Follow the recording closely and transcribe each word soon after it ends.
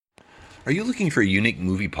Are you looking for a unique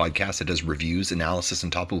movie podcast that does reviews, analysis,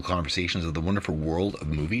 and topical conversations of the wonderful world of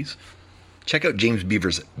movies? Check out James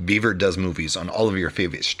Beaver's Beaver Does Movies on all of your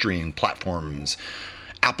favorite streaming platforms: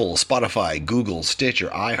 Apple, Spotify, Google, Stitcher,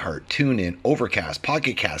 iHeart, TuneIn, Overcast,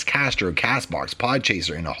 Pocket Cast, Castro, Castbox,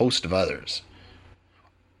 Podchaser, and a host of others.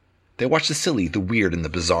 They watch the silly, the weird, and the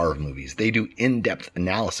bizarre of movies. They do in-depth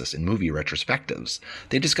analysis and movie retrospectives.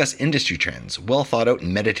 They discuss industry trends, well thought out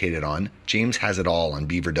and meditated on. James has it all on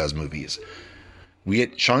Beaver Does Movies. We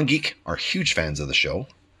at Sean Geek are huge fans of the show.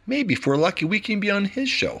 Maybe if we're lucky, we can be on his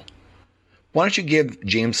show. Why don't you give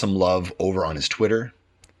James some love over on his Twitter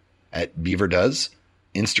at Beaver Does,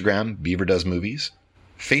 Instagram Beaver Does Movies,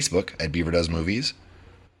 Facebook at Beaver Does Movies,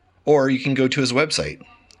 or you can go to his website,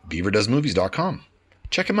 beaverdoesmovies.com.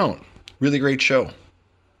 Check him out. Really great show.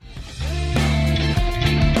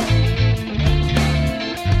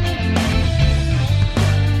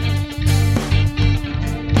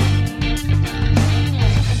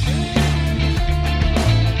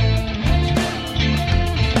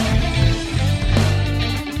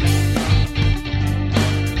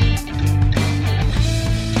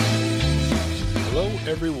 Hello,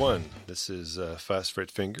 everyone. This is Fast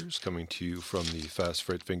Fred Fingers coming to you from the Fast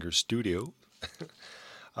Fred Fingers studio.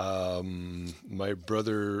 My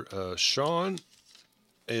brother Sean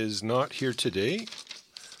is not here today.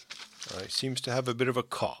 He seems to have a bit of a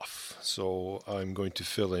cough, so I'm going to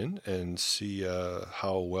fill in and see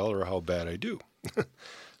how well or how bad I do.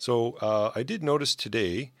 So I did notice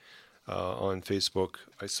today on Facebook,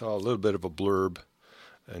 I saw a little bit of a blurb,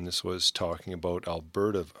 and this was talking about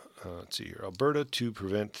Alberta. Let's see here. Alberta to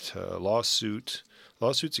prevent lawsuits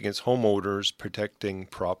against homeowners protecting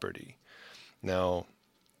property. Now,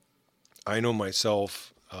 I know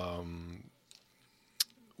myself,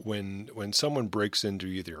 when someone breaks into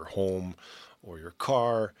either your home or your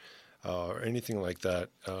car or anything like that,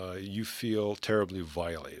 you feel terribly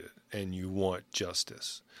violated and you want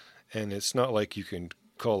justice. And it's not like you can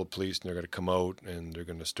call the police and they're going to come out and they're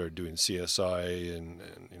going to start doing CSI and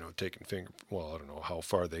taking well, I don't know how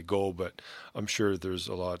far they go, but I'm sure there's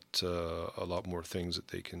a lot more things that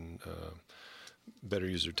they can better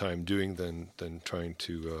use their time doing than trying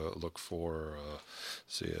to look for,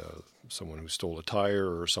 say, someone who stole a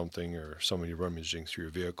tire or something, or somebody rummaging through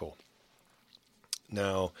your vehicle.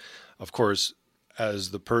 Now, of course,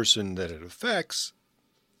 as the person that it affects,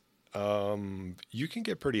 you can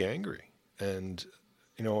get pretty angry. And,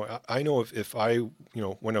 I know if I,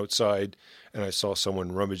 went outside and I saw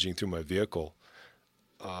someone rummaging through my vehicle,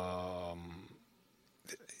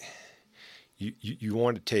 you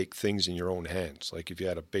want to take things in your own hands. Like if you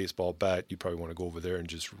had a baseball bat, you probably want to go over there and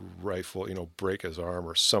just rifle, break his arm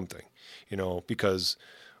or something, because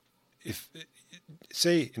if,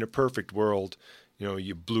 say in a perfect world,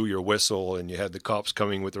 you blew your whistle and you had the cops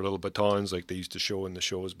coming with their little batons like they used to show in the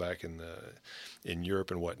shows back in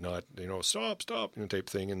Europe and whatnot, stop, type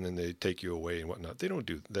thing, and then they take you away and whatnot. They don't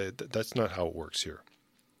do that. That's not how it works here.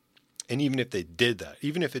 And even if they did that,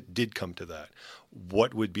 even if it did come to that,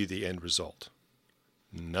 what would be the end result?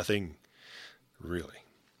 Nothing, really.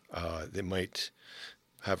 They might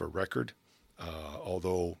have a record,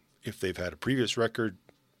 although if they've had a previous record,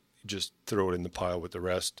 just throw it in the pile with the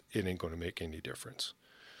rest. It ain't going to make any difference.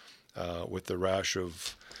 With the rash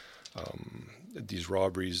of these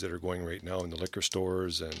robberies that are going right now in the liquor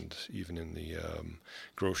stores and even in the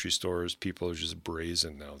grocery stores, people are just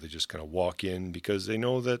brazen now. They just kind of walk in because they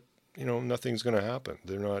know that nothing's going to happen.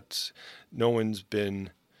 No one's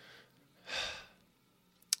been,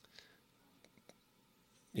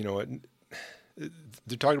 they're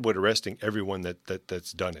talking about arresting everyone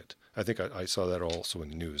that's done it. I think I saw that also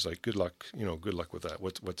in the news. Like, good luck with that.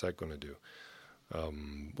 What's that going to do?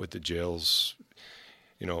 With the jails,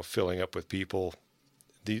 filling up with people.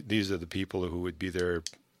 These are the people who would be there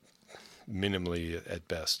minimally at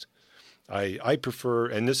best. I prefer,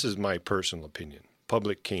 and this is my personal opinion,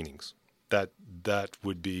 public canings. That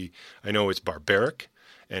would be, I know it's barbaric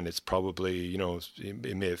and it's probably,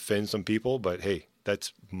 it may offend some people, but hey,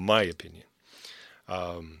 that's my opinion.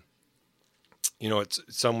 It's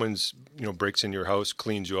someone's, breaks in your house,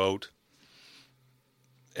 cleans you out,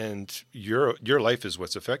 and your life is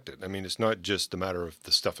what's affected. I mean, it's not just a matter of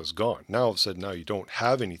the stuff is gone. Now all of a sudden, now you don't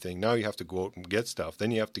have anything. Now you have to go out and get stuff.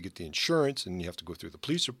 Then you have to get the insurance and you have to go through the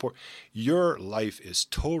police report. Your life is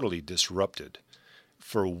totally disrupted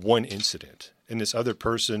for one incident. And this other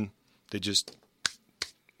person, they just,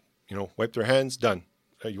 wipe their hands, done.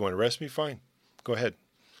 You want to arrest me? Fine. Go ahead.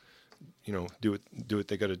 Do what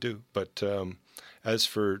they got to do. But as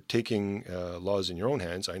for taking laws in your own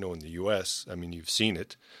hands, I know in the U.S., I mean, you've seen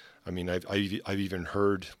it. I mean, I've even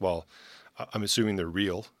heard, well, I'm assuming they're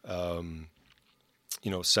real.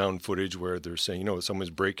 Sound footage where they're saying, someone's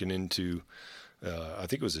breaking into, I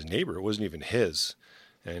think it was his neighbor. It wasn't even his.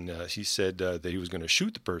 And he said that he was going to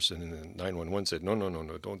shoot the person, and then 911 said, no,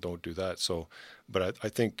 don't do that. So, but I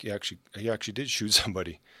think he actually did shoot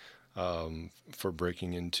somebody for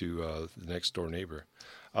breaking into the next door neighbor.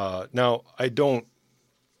 Now, I'm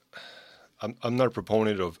not a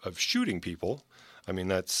proponent of shooting people. I mean,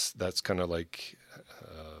 that's kind of like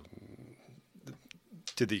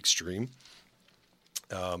to the extreme.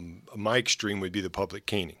 My extreme would be the public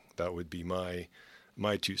caning. That would be my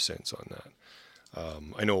 2 cents on that.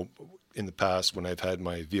 I know in the past when I've had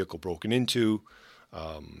my vehicle broken into,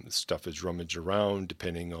 stuff is rummaged around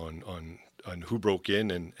depending on who broke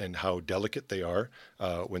in and how delicate they are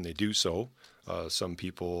when they do so. Some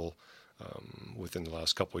people, within the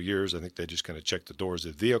last couple of years, I think they just kind of check the doors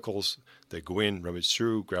of vehicles. They go in, rummage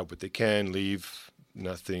through, grab what they can, leave.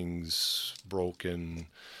 Nothing's broken.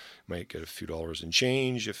 Might get a few dollars in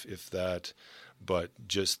change if that. But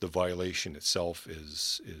just the violation itself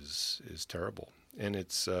is terrible. And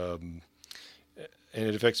it's and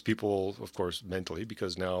it affects people, of course, mentally,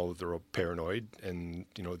 because now they're paranoid and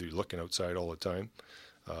they're looking outside all the time.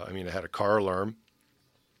 I had a car alarm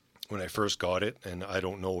when I first got it, and I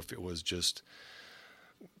don't know if it was just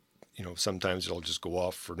sometimes it'll just go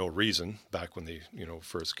off for no reason back when they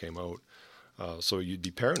first came out. So you'd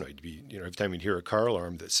be paranoid. You'd be every time you'd hear a car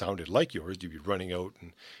alarm that sounded like yours, you'd be running out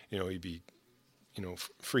and you'd be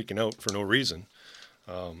freaking out for no reason.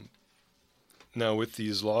 Now, with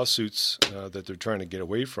these lawsuits that they're trying to get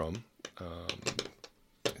away from,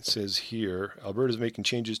 it says here, Alberta is making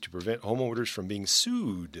changes to prevent homeowners from being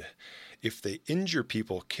sued if they injure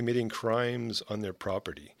people committing crimes on their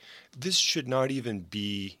property. This should not even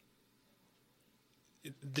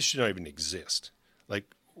exist. Like,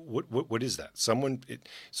 what is that?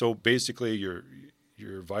 So basically,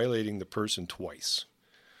 you're violating the person twice,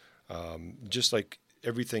 just like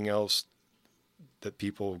everything else that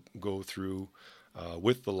people go through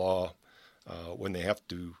with the law when they have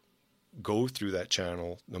to go through that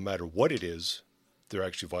channel, no matter what it is, they're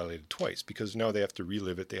actually violated twice because now they have to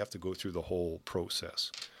relive it. They have to go through the whole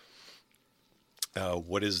process.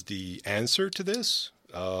 What is the answer to this?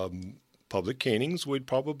 Public canings would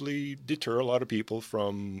probably deter a lot of people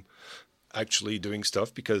from actually doing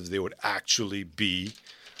stuff because they would actually be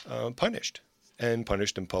punished in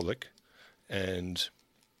public and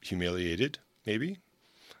humiliated, maybe.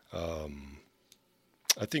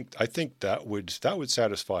 I think that would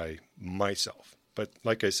satisfy myself. But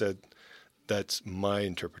like I said, that's my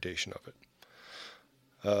interpretation of it.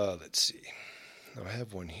 Let's see. Now I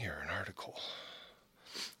have one here, an article.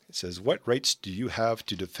 It says, what rights do you have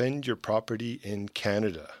to defend your property in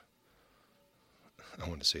Canada? I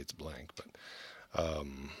want to say it's blank, but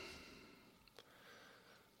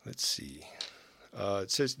let's see.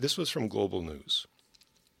 It says, this was from Global News.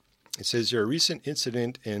 It says here, a recent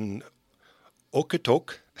incident in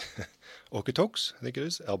Okotoks, I think it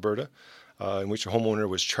is, Alberta, in which a homeowner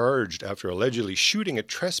was charged after allegedly shooting a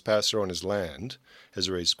trespasser on his land, has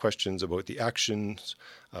raised questions about the actions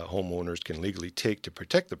homeowners can legally take to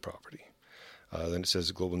protect the property. Then it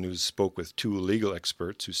says Global News spoke with 2 legal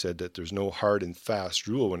experts who said that there's no hard and fast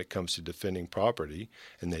rule when it comes to defending property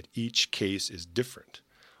and that each case is different.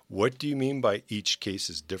 What do you mean by each case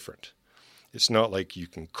is different? It's not like you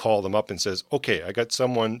can call them up and says, okay, I got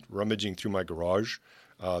someone rummaging through my garage.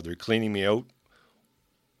 They're cleaning me out.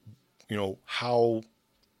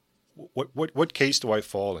 What case do I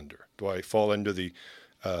fall under? Do I fall under the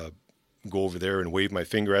go over there and wave my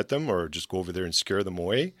finger at them, or just go over there and scare them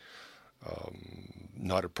away?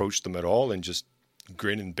 Not approach them at all and just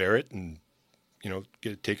grin and bear it and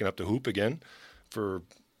get taken up the hoop again for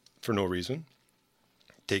no reason?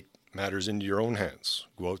 Take matters into your own hands.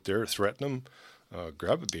 Go out there, threaten them,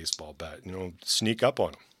 grab a baseball bat, sneak up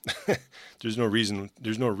on them. There's no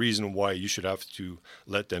reason why you should have to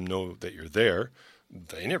let them know that you're there.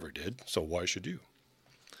 They never did, so why should you?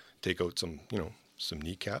 Take out some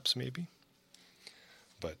kneecaps maybe.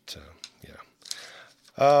 But yeah.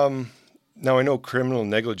 Now I know criminal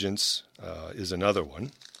negligence is another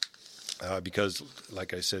one because,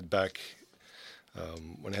 like I said back.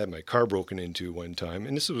 When I had my car broken into one time,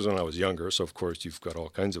 and this was when I was younger, so of course you've got all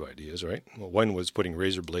kinds of ideas, right? Well, one was putting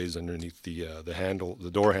razor blades underneath the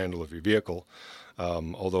door handle of your vehicle,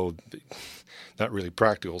 although not really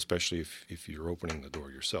practical, especially if you're opening the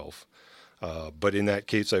door yourself. But in that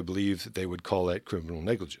case, I believe they would call that criminal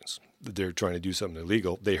negligence. They're trying to do something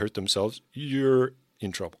illegal. They hurt themselves. You're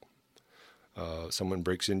in trouble. Someone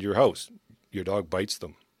breaks into your house. Your dog bites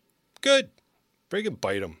them. Good. Break and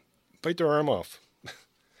bite them. Bite their arm off.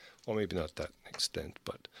 Well, maybe not that extent,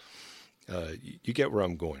 but you get where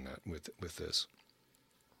I'm going at with this.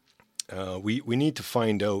 We need to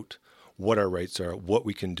find out what our rights are, what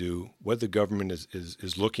we can do, what the government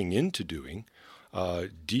is looking into doing,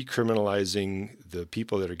 decriminalizing the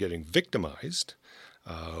people that are getting victimized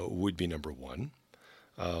would be number one.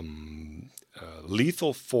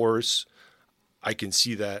 Lethal force, I can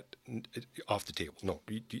see that off the table. No,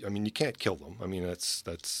 I mean, you can't kill them. I mean, that's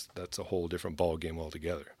a whole different ballgame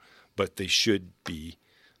altogether. But they should be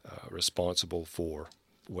responsible for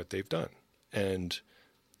what they've done, and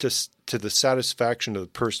to the satisfaction of the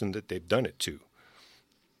person that they've done it to.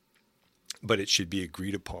 But it should be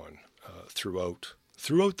agreed upon throughout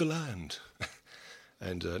the land.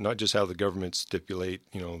 And not just how the government stipulate,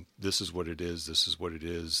 this is what it is,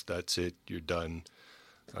 that's it, you're done.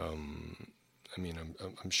 I mean,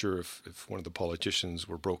 I'm sure if one of the politicians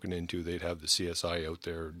were broken into, they'd have the CSI out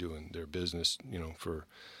there doing their business, for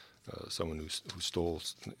someone who stole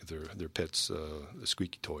their pet's a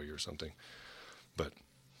squeaky toy or something. But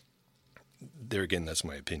there again, that's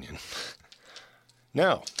my opinion.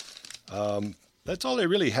 Now, that's all I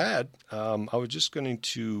really had. I was just going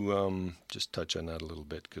to just touch on that a little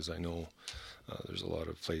bit because I know there's a lot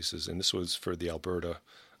of places, and this was for the Alberta,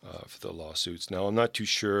 for the lawsuits. Now, I'm not too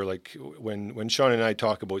sure. Like when Sean and I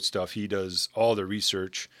talk about stuff, he does all the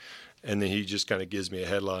research, and then he just kind of gives me a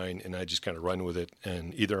headline, and I just kind of run with it.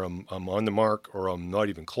 And either I'm on the mark, or I'm not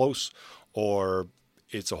even close, or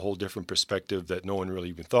it's a whole different perspective that no one really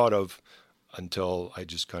even thought of until I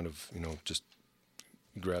just kind of just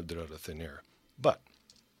grabbed it out of thin air. But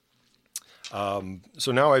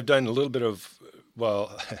so now I've done a little bit of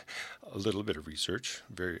research,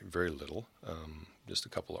 very, very little, just a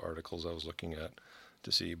couple of articles I was looking at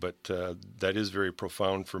to see, but that is very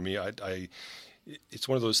profound for me. It's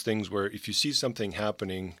one of those things where if you see something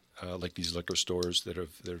happening, like these liquor stores that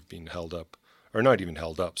have been held up, or not even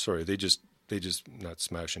held up, sorry, they just not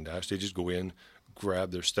smash and dash, they just go in,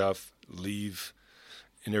 grab their stuff, leave.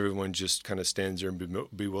 And everyone just kind of stands there in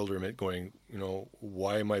bewilderment going,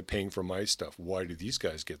 why am I paying for my stuff? Why do these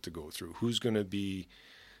guys get to go through? Who's going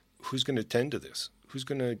to tend to this? Who's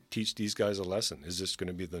going to teach these guys a lesson? Is this going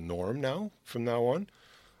to be the norm now, from now on?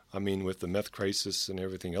 I mean, with the meth crisis and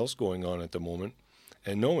everything else going on at the moment,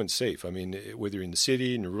 and no one's safe. I mean, whether you're in the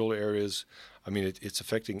city, in the rural areas, I mean, it's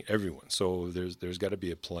affecting everyone. So there's got to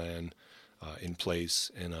be a plan in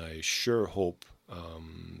place, and I sure hope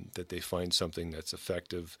that they find something that's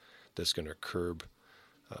effective, that's going to curb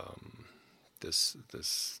this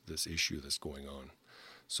issue that's going on.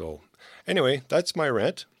 So anyway, that's my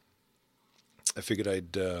rant. I figured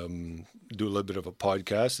I'd do a little bit of a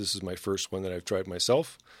podcast. This is my first one that I've tried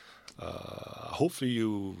myself. Hopefully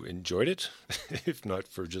you enjoyed it, if not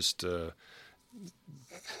for just to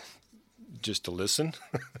listen.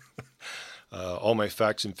 All my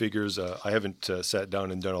facts and figures. I haven't sat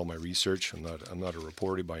down and done all my research. I'm not a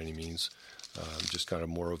reporter by any means. I'm just kind of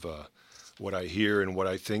more of what I hear and what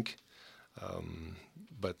I think.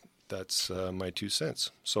 But that's my 2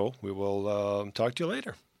 cents. So we will talk to you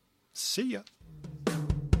later. See ya.